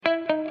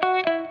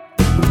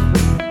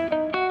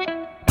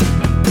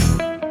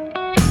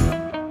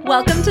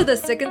Welcome to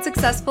the Sick and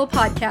Successful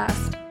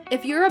podcast.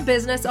 If you're a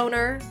business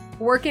owner,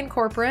 work in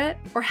corporate,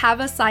 or have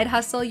a side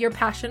hustle you're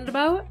passionate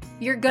about,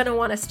 you're gonna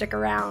want to stick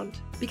around.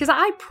 Because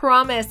I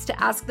promise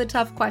to ask the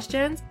tough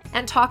questions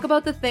and talk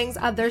about the things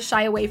others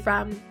shy away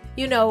from.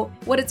 You know,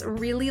 what it's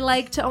really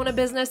like to own a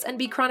business and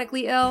be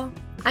chronically ill.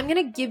 I'm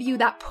gonna give you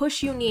that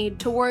push you need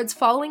towards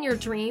following your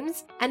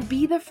dreams and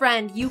be the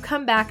friend you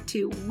come back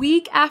to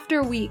week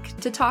after week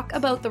to talk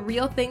about the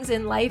real things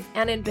in life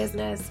and in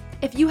business.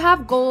 If you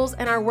have goals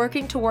and are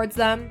working towards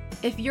them,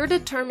 if you're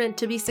determined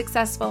to be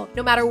successful,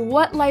 no matter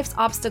what life's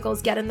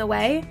obstacles get in the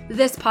way,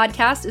 this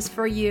podcast is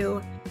for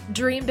you.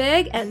 Dream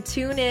big and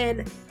tune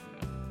in.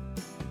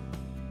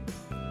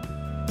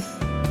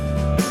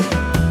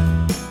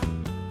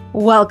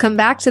 Welcome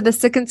back to the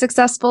Sick and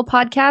Successful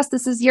podcast.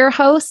 This is your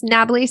host,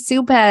 Natalie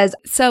Supez.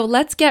 So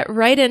let's get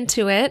right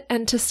into it.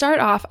 And to start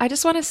off, I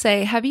just want to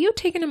say, have you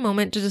taken a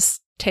moment to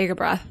just take a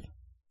breath?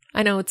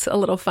 I know it's a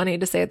little funny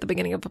to say at the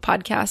beginning of a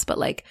podcast, but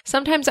like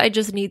sometimes I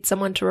just need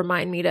someone to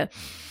remind me to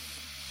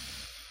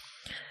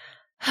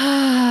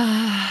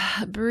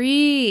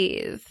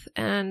breathe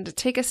and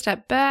take a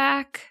step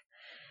back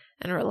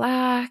and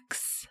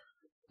relax,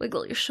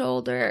 wiggle your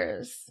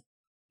shoulders,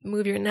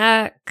 move your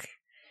neck.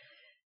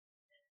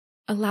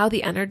 Allow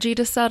the energy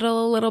to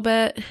settle a little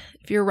bit.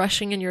 If you're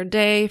rushing in your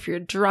day, if you're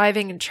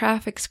driving and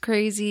traffic's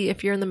crazy,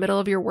 if you're in the middle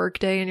of your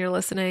workday and you're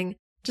listening,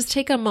 just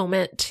take a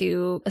moment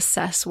to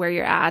assess where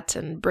you're at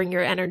and bring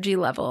your energy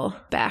level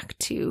back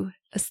to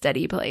a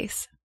steady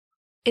place.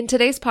 In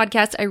today's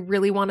podcast, I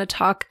really want to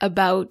talk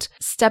about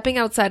stepping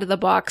outside of the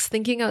box,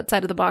 thinking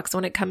outside of the box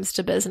when it comes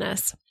to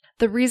business.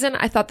 The reason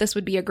I thought this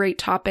would be a great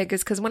topic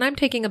is because when I'm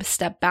taking a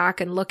step back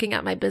and looking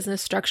at my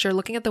business structure,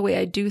 looking at the way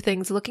I do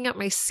things, looking at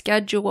my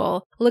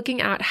schedule, looking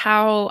at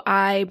how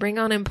I bring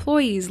on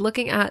employees,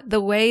 looking at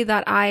the way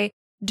that I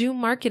do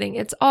marketing,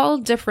 it's all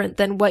different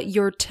than what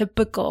your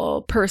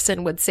typical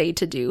person would say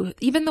to do.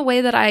 Even the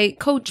way that I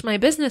coach my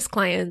business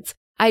clients,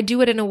 I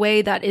do it in a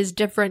way that is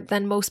different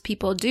than most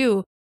people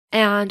do.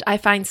 And I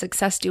find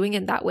success doing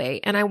it that way.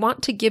 And I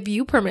want to give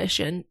you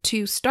permission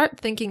to start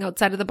thinking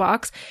outside of the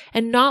box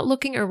and not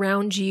looking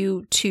around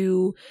you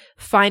to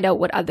find out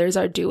what others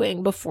are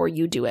doing before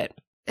you do it.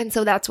 And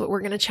so that's what we're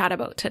going to chat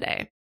about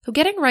today. So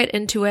getting right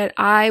into it,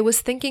 I was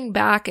thinking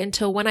back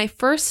until when I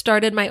first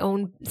started my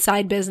own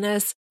side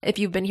business. If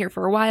you've been here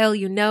for a while,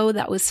 you know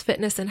that was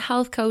fitness and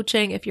health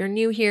coaching. If you're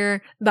new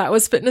here, that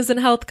was fitness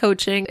and health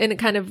coaching. And it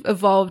kind of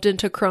evolved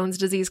into Crohn's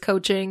disease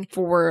coaching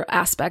for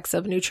aspects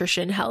of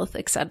nutrition, health,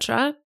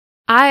 etc.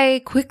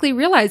 I quickly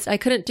realized I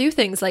couldn't do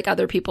things like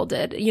other people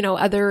did. You know,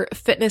 other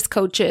fitness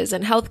coaches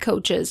and health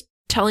coaches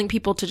telling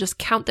people to just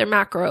count their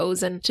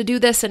macros and to do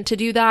this and to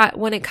do that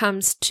when it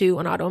comes to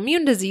an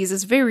autoimmune disease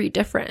is very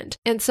different.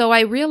 And so I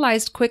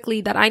realized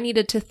quickly that I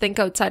needed to think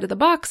outside of the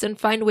box and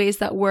find ways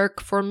that work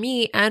for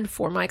me and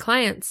for my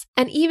clients.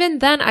 And even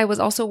then, I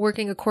was also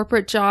working a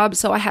corporate job,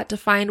 so I had to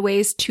find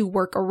ways to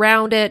work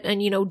around it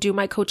and, do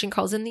my coaching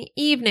calls in the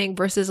evening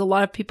versus a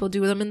lot of people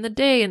do them in the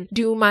day and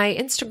do my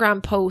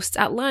Instagram posts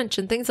at lunch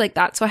and things like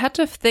that. So I had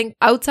to think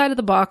outside of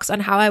the box on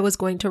how I was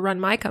going to run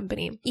my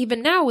company.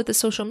 Even now with the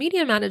social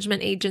media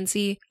management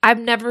agency, I've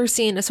never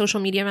seen a social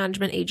media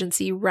management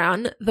agency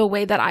run the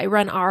way that I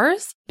run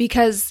ours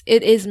because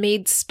it is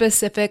made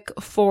specific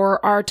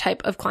for our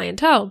type of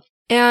clientele.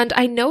 And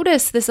I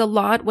notice this a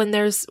lot when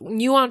there's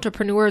new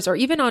entrepreneurs or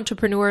even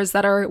entrepreneurs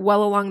that are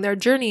well along their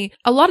journey.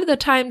 A lot of the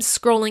times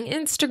scrolling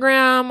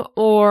Instagram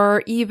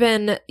or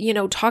even,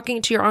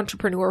 talking to your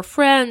entrepreneur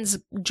friends,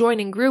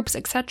 joining groups,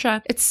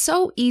 etc. It's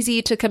so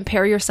easy to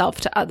compare yourself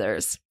to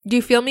others. Do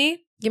you feel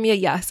me? Give me a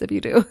yes if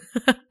you do.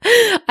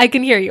 I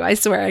can hear you. I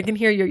swear I can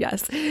hear your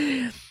yes.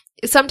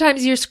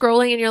 Sometimes you're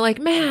scrolling and you're like,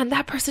 man,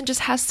 that person just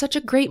has such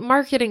a great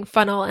marketing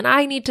funnel and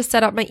I need to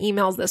set up my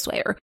emails this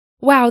way. Or,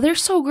 wow, they're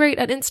so great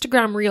at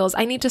Instagram Reels.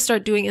 I need to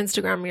start doing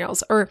Instagram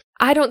Reels. Or,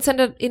 I don't send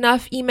out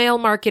enough email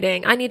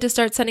marketing. I need to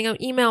start sending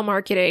out email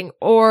marketing.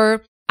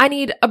 Or, I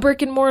need a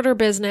brick and mortar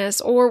business.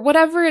 Or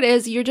whatever it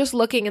is, you're just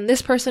looking and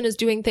this person is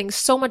doing things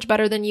so much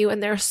better than you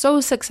and they're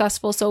so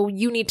successful, so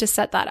you need to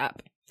set that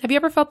up. Have you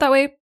ever felt that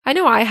way? I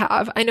know I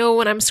have. I know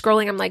when I'm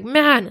scrolling, I'm like,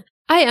 man,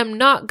 I am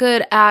not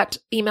good at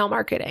email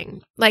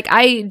marketing. Like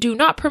I do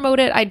not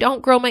promote it. I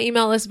don't grow my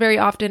email list very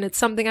often. It's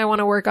something I want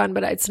to work on,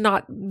 but it's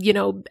not,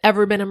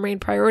 ever been a main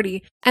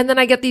priority. And then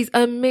I get these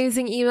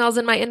amazing emails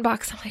in my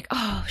inbox. I'm like,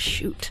 oh,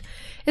 shoot.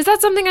 Is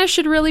that something I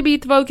should really be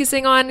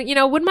focusing on?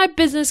 Would my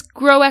business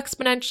grow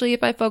exponentially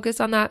if I focus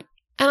on that?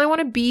 And I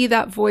want to be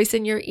that voice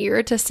in your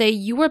ear to say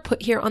you were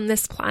put here on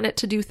this planet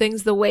to do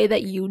things the way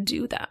that you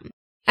do them.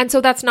 And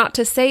so that's not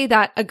to say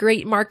that a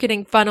great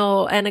marketing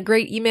funnel and a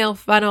great email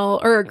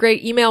funnel or a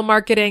great email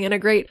marketing and a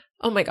great,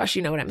 oh my gosh,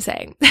 you know what I'm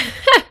saying.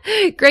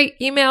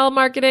 Great email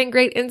marketing,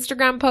 great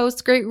Instagram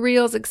posts, great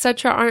reels,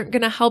 etc. aren't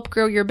going to help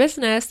grow your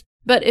business.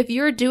 But if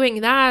you're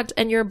doing that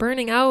and you're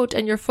burning out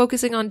and you're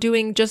focusing on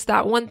doing just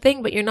that one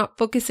thing, but you're not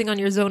focusing on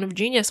your zone of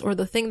genius or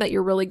the thing that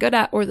you're really good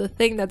at or the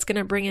thing that's going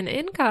to bring in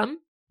income,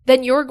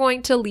 then you're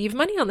going to leave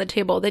money on the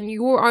table. Then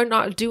you are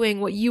not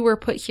doing what you were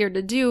put here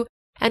to do.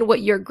 and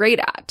what you're great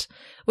at,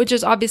 which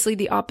is obviously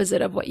the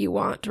opposite of what you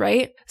want,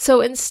 right?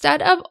 So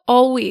instead of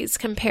always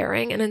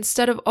comparing and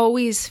instead of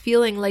always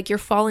feeling like you're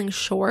falling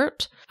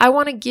short, I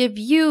want to give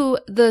you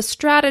the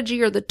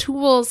strategy or the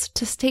tools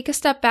to take a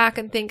step back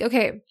and think,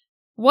 okay,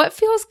 what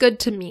feels good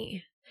to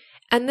me?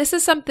 And this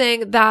is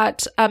something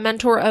that a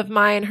mentor of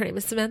mine, her name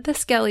is Samantha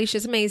Skelly.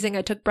 She's amazing.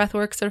 I took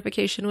breathwork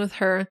certification with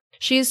her.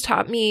 She's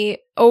taught me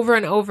over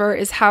and over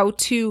is how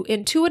to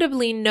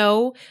intuitively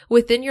know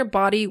within your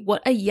body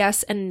what a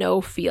yes and no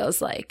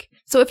feels like.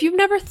 So if you've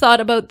never thought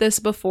about this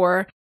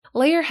before,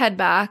 lay your head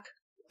back,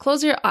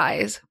 close your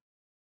eyes,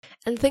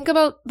 and think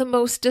about the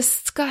most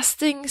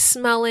disgusting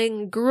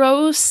smelling,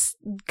 gross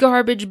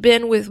garbage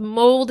bin with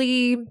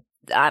moldy,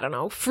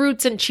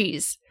 fruits and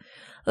cheese.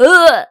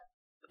 Ugh!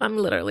 I'm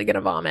literally going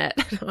to vomit.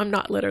 I'm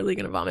not literally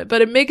going to vomit,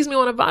 but it makes me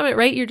want to vomit,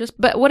 right?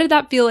 But what did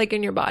that feel like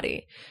in your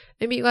body?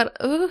 Maybe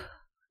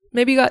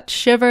you got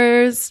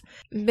shivers.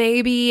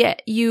 Maybe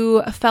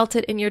you felt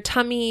it in your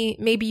tummy.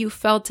 Maybe you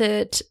felt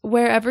it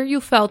wherever you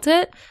felt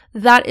it.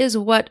 That is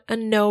what a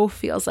no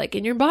feels like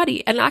in your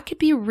body. And that could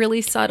be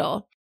really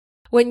subtle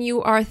when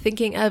you are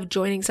thinking of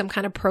joining some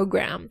kind of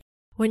program,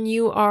 when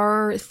you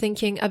are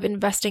thinking of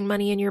investing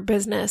money in your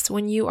business,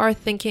 when you are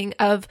thinking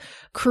of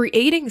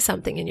creating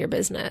something in your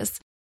business.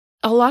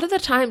 A lot of the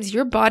times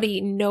your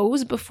body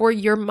knows before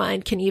your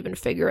mind can even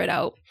figure it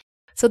out.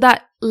 So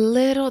that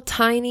little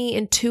tiny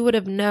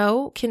intuitive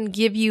no can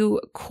give you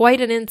quite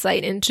an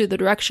insight into the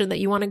direction that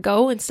you want to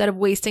go instead of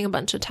wasting a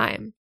bunch of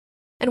time.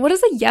 And what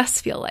does a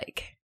yes feel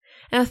like?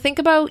 Now think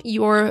about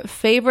your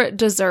favorite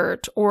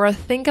dessert, or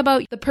think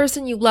about the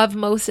person you love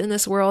most in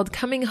this world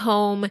coming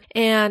home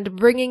and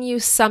bringing you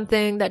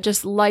something that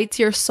just lights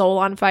your soul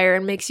on fire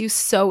and makes you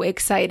so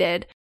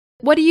excited.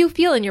 What do you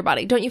feel in your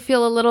body? Don't you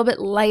feel a little bit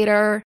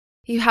lighter?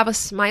 You have a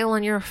smile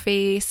on your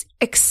face,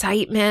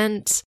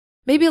 excitement,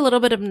 maybe a little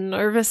bit of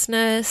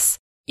nervousness.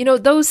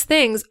 Those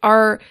things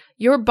are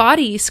your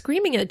body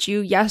screaming at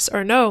you, yes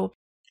or no.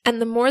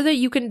 And the more that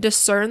you can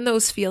discern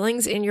those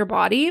feelings in your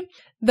body,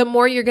 the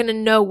more you're going to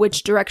know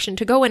which direction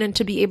to go in and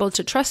to be able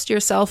to trust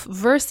yourself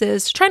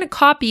versus trying to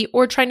copy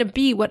or trying to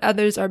be what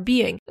others are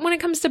being when it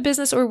comes to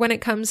business or when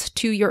it comes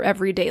to your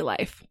everyday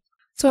life.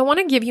 So I want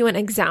to give you an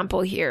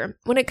example here.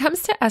 When it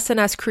comes to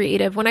SNS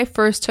Creative, when I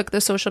first took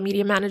the social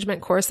media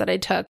management course that I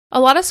took,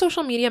 a lot of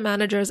social media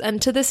managers, and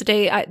to this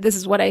day, this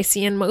is what I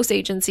see in most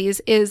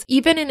agencies, is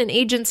even in an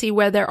agency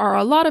where there are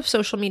a lot of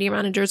social media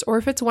managers, or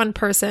if it's one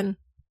person,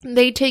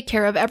 they take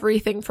care of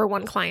everything for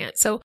one client.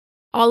 So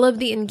all of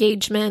the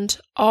engagement,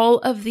 all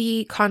of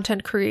the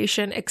content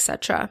creation,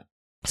 etc.,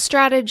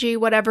 strategy,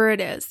 whatever it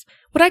is.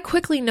 What I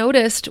quickly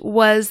noticed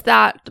was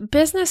that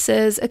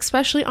businesses,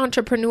 especially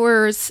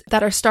entrepreneurs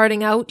that are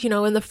starting out,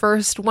 in the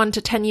first 1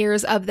 to 10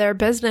 years of their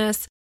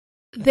business,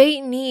 they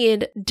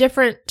need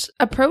different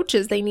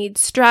approaches. They need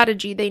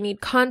strategy, they need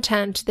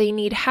content, they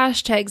need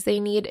hashtags, they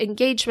need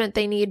engagement,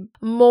 they need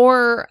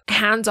more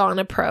hands-on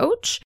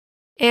approach.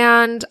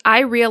 And I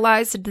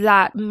realized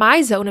that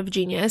my zone of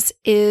genius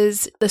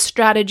is the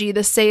strategy,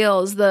 the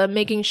sales, the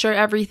making sure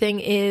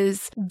everything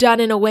is done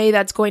in a way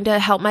that's going to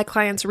help my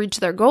clients reach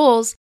their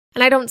goals.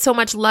 And I don't so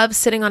much love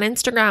sitting on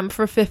Instagram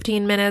for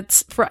 15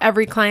 minutes for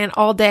every client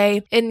all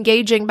day,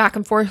 engaging back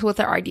and forth with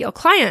our ideal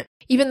client,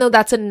 even though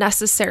that's a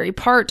necessary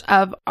part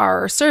of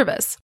our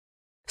service.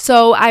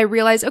 So I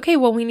realized, okay,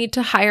 well, we need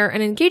to hire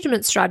an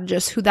engagement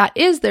strategist who that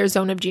is their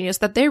zone of genius,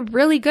 that they're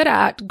really good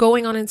at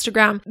going on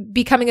Instagram,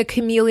 becoming a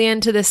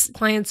chameleon to this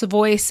client's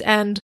voice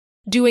and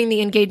doing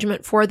the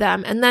engagement for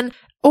them. And then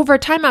over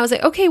time, I was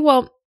like, okay,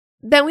 well,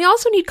 then we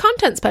also need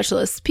content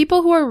specialists,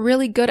 people who are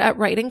really good at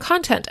writing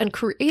content and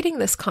creating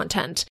this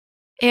content.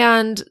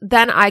 And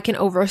then I can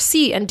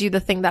oversee and do the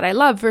thing that I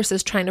love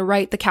versus trying to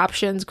write the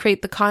captions,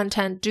 create the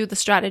content, do the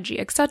strategy,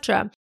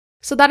 etc.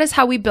 So that is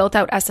how we built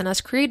out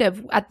SNS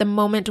Creative. At the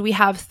moment, we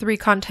have 3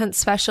 content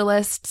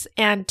specialists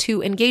and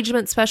 2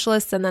 engagement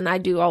specialists, and then I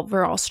do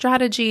overall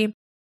strategy.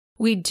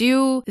 We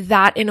do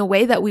that in a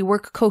way that we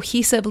work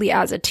cohesively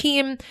as a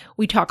team.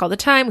 We talk all the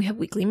time. We have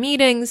weekly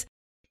meetings.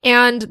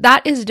 And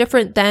that is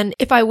different than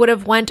if I would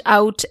have went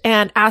out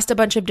and asked a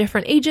bunch of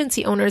different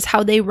agency owners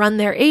how they run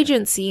their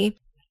agency.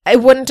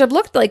 It wouldn't have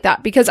looked like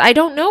that because I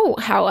don't know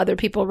how other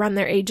people run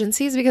their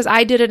agencies because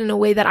I did it in a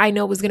way that I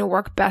know was going to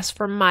work best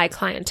for my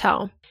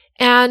clientele.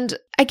 And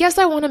I guess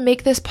I want to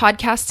make this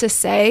podcast to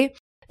say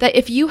that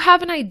if you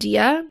have an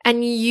idea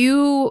and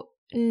you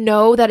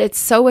know that it's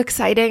so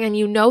exciting and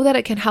you know that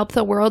it can help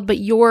the world, but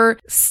you're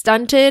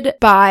stunted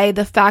by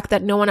the fact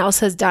that no one else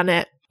has done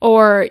it,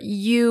 or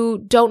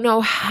you don't know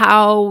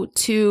how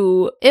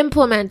to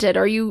implement it,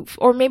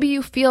 or maybe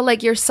you feel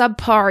like you're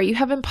subpar, you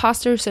have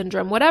imposter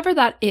syndrome, whatever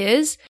that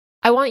is,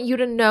 I want you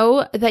to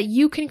know that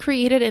you can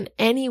create it in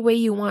any way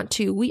you want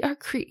to. We are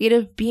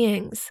creative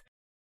beings.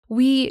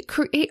 We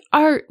create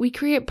art, we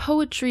create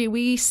poetry,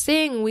 we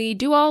sing, we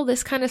do all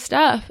this kind of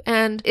stuff.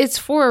 And it's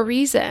for a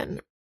reason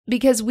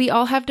because we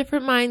all have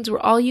different minds. We're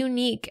all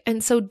unique.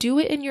 And so do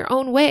it in your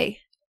own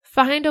way.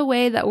 Find a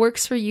way that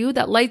works for you,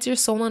 that lights your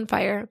soul on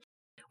fire.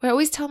 What I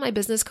always tell my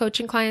business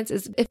coaching clients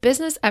is if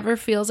business ever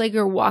feels like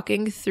you're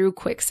walking through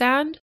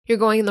quicksand, you're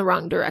going in the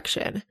wrong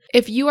direction.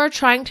 If you are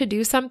trying to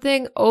do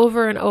something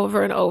over and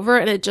over and over,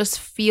 and it just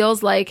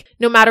feels like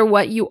no matter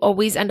what, you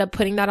always end up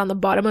putting that on the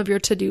bottom of your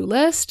to-do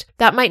list,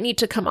 that might need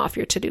to come off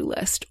your to-do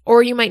list,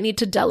 or you might need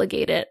to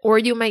delegate it, or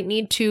you might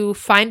need to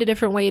find a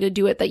different way to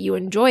do it that you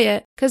enjoy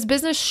it, because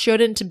business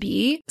shouldn't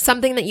be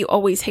something that you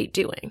always hate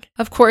doing.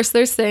 Of course,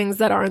 there's things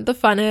that aren't the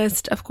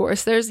funnest. Of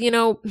course, there's,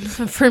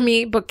 for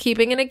me,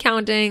 bookkeeping and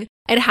accounting.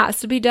 It has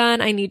to be done.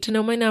 I need to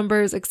know my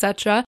numbers,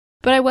 etc.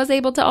 But I was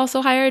able to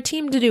also hire a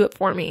team to do it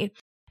for me.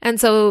 And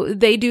so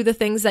they do the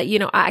things that,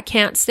 I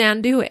can't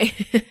stand doing.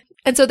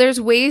 And so there's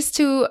ways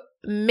to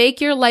make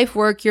your life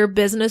work, your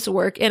business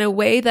work in a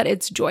way that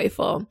it's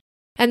joyful.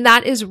 And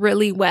that is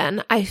really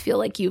when I feel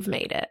like you've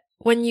made it.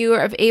 When you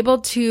are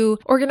able to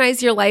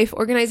organize your life,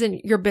 organize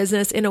your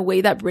business in a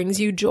way that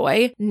brings you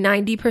joy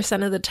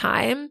 90% of the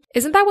time.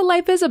 Isn't that what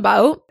life is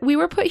about? We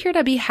were put here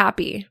to be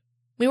happy.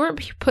 We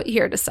weren't put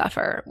here to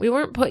suffer. We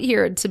weren't put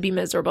here to be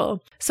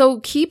miserable.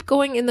 So keep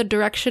going in the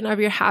direction of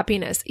your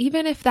happiness,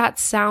 even if that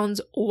sounds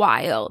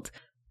wild.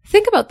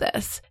 Think about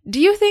this. Do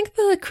you think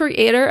the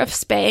creator of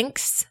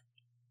Spanx,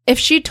 if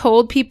she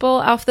told people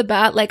off the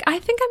bat, like, I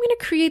think I'm going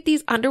to create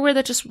these underwear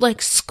that just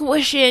like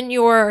squish in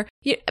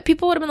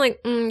people would have been like,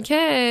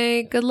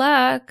 okay, good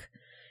luck.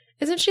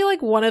 Isn't she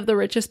like one of the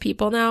richest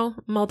people now?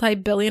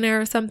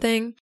 Multi-billionaire or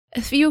something?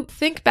 If you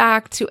think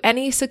back to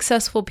any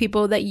successful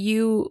people that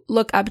you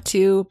look up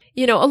to,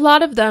 a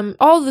lot of them,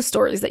 all the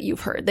stories that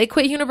you've heard, they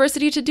quit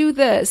university to do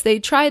this, they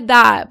tried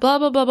that, blah,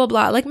 blah, blah, blah,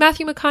 blah. Like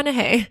Matthew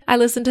McConaughey, I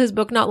listened to his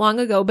book not long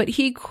ago, but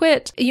he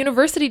quit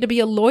university to be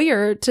a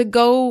lawyer to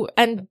go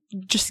and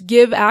just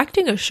give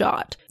acting a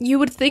shot. You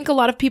would think a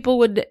lot of people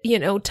would,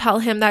 tell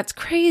him that's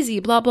crazy,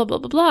 blah, blah, blah,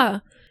 blah,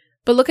 blah.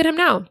 But look at him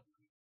now.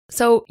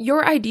 So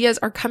your ideas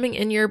are coming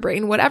in your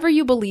brain, whatever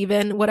you believe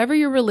in, whatever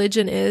your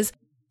religion is.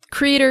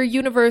 Creator,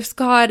 universe,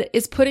 God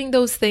is putting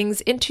those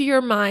things into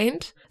your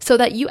mind so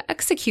that you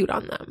execute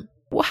on them.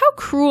 Well, how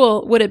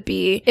cruel would it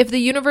be if the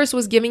universe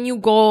was giving you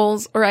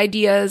goals or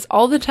ideas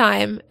all the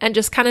time and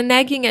just kind of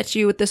nagging at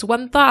you with this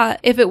one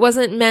thought if it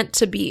wasn't meant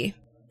to be?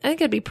 I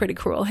think it'd be pretty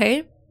cruel,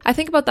 hey? I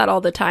think about that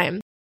all the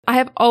time. I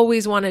have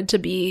always wanted to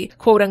be,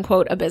 quote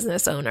unquote, a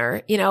business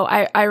owner.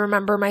 I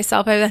remember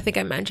myself, I think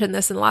I mentioned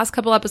this in the last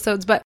couple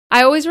episodes, but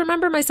I always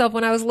remember myself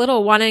when I was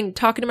little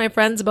talking to my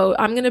friends about,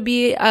 I'm going to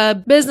be a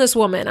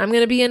businesswoman. I'm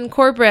going to be in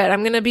corporate.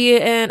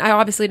 I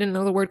obviously didn't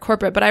know the word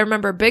corporate, but I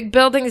remember big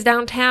buildings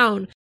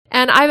downtown.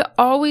 And I've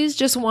always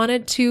just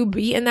wanted to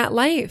be in that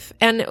life.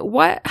 And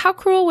how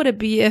cruel would it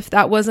be if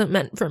that wasn't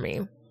meant for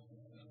me?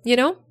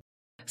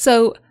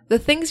 So the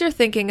things you're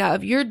thinking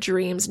of, your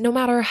dreams, no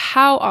matter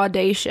how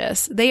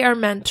audacious, they are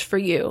meant for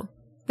you.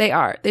 They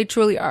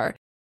truly are.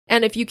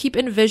 And if you keep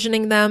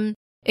envisioning them,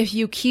 if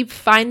you keep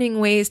finding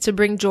ways to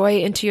bring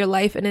joy into your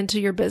life and into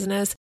your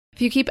business,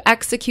 if you keep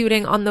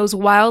executing on those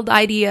wild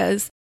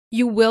ideas,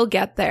 you will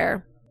get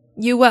there.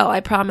 You will, I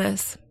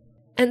promise.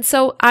 And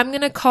so I'm going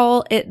to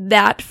call it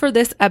that for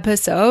this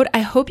episode.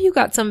 I hope you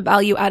got some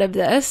value out of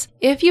this.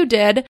 If you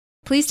did,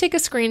 please take a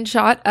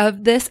screenshot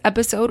of this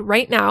episode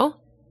right now.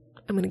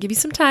 I'm going to give you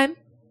some time.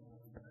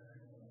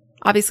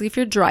 Obviously, if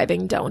you're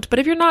driving, don't. But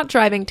if you're not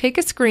driving, take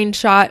a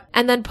screenshot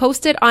and then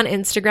post it on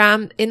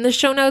Instagram. In the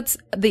show notes,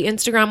 the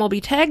Instagram will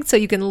be tagged, so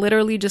you can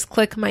literally just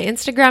click my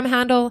Instagram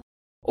handle,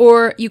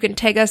 or you can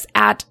tag us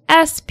at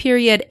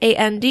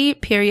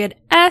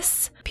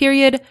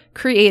S.and.S.creative,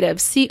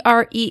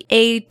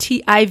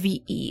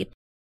 CREATIVE,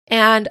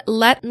 and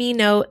let me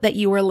know that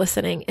you are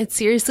listening. It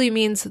seriously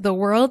means the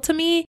world to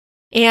me.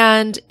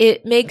 And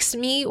it makes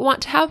me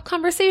want to have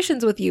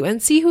conversations with you and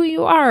see who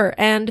you are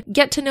and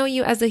get to know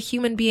you as a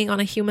human being on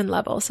a human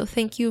level. So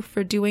thank you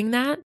for doing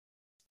that.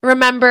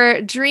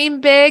 Remember,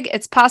 dream big.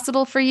 It's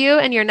possible for you,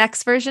 and your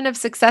next version of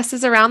success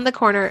is around the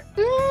corner.